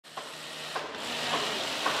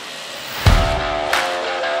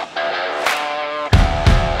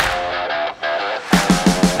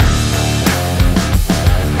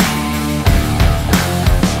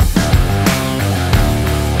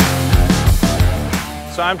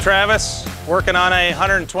So I'm Travis, working on a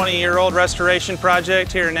 120-year-old restoration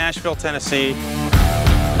project here in Nashville, Tennessee.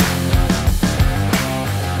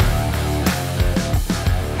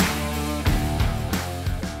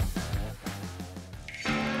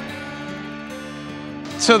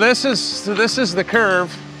 So this is the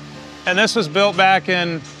curve, and this was built back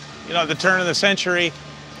in, the turn of the century.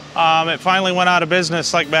 It finally went out of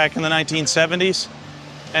business like back in the 1970s,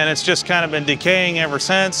 and it's just kind of been decaying ever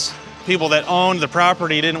since. People that owned the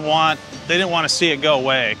property didn't want to see it go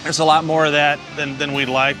away. There's a lot more of that than we'd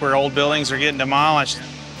like, where old buildings are getting demolished.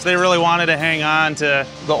 So they really wanted to hang on to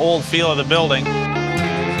the old feel of the building.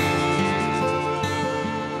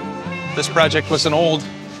 This project was an old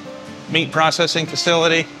meat processing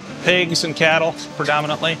facility, pigs and cattle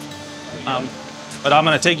predominantly. But I'm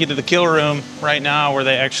going to take you to the kill room right now, where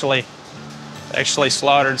they actually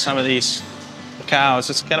slaughtered some of these cows.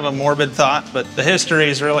 It's kind of a morbid thought, but the history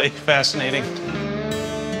is really fascinating.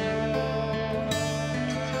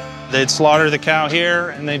 They'd slaughter the cow here,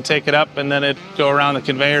 and they'd take it up, and then it'd go around the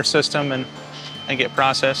conveyor system and get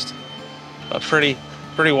processed. But pretty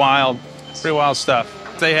wild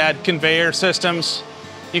stuff. They had conveyor systems.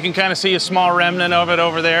 You can kind of see a small remnant of it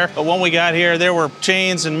over there. But when we got here, there were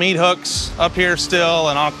chains and meat hooks up here still,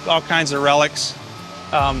 and all kinds of relics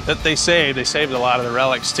that they saved. They saved a lot of the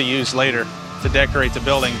relics to use later to decorate the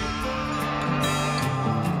building.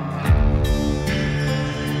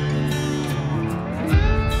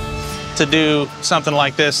 To do something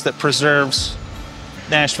like this that preserves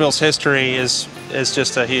Nashville's history is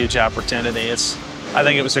just a huge opportunity. I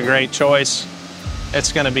think it was a great choice.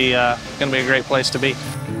 It's going to be a great place to be.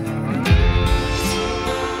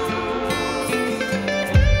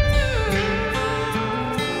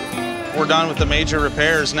 We're done with the major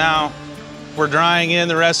repairs now. We're drying in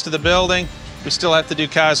the rest of the building. We still have to do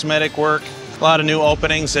cosmetic work. A lot of new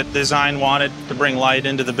openings that design wanted to bring light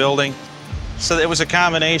into the building. So it was a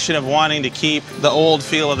combination of wanting to keep the old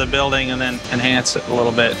feel of the building and then enhance it a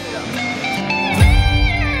little bit.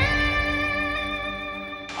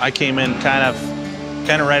 I came in kind of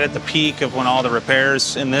right at the peak of when all the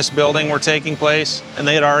repairs in this building were taking place, and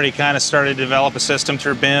they had already kind of started to develop a system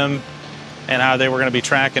through BIM and how they were going to be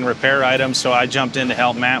tracking repair items. So I jumped in to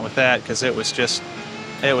help Matt with that, because it was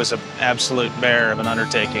an absolute bear of an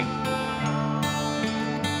undertaking.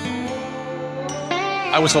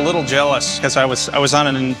 I was a little jealous because I was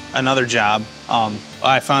on another job.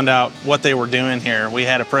 I found out what they were doing here. We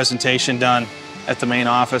had a presentation done at the main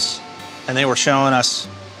office, and they were showing us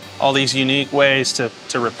all these unique ways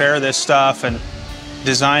to repair this stuff, and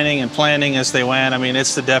designing and planning as they went. I mean,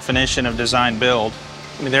 it's the definition of design build.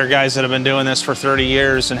 I mean, there are guys that have been doing this for 30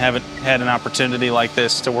 years and haven't had an opportunity like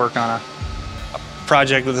this to work on a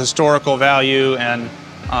project with historical value and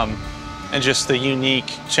just the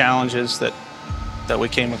unique challenges that we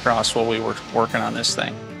came across while we were working on this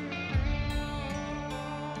thing.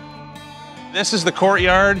 This is the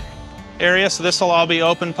courtyard area, so this will all be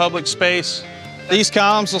open public space. These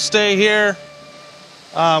columns will stay here.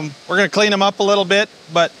 We're going to clean them up a little bit,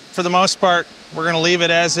 but for the most part, we're going to leave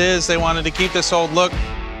it as is. They wanted to keep this old look.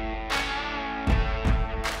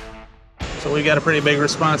 So we've got a pretty big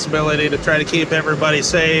responsibility to try to keep everybody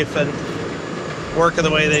safe and working the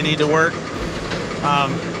way they need to work.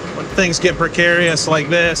 When things get precarious like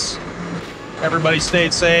this, everybody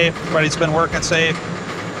stayed safe, everybody's been working safe.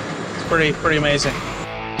 It's pretty amazing.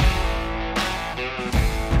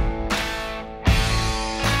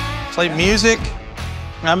 Play music.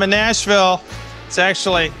 I'm in Nashville. It's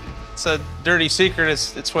a dirty secret.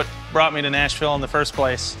 It's what brought me to Nashville in the first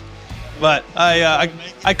place. But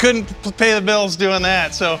I couldn't pay the bills doing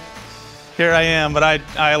that, so here I am. But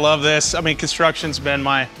I love this. I mean, construction's been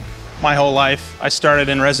my whole life. I started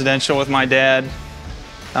in residential with my dad.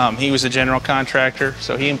 He was a general contractor,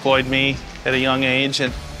 so he employed me at a young age,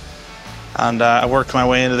 and I worked my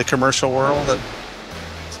way into the commercial world.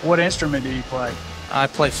 What instrument do you play? I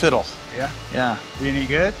play fiddle. Yeah? Yeah. You any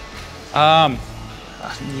good?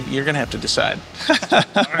 You're gonna have to decide.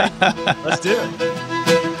 All right, let's do it.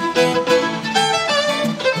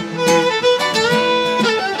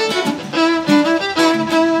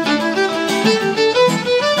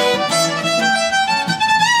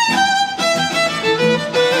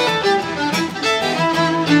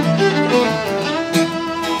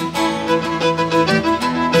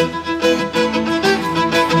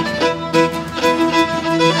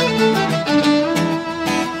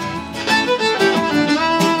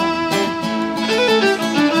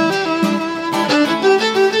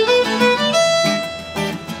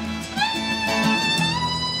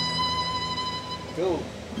 Cool.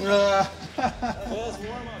 That's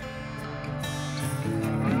warm up.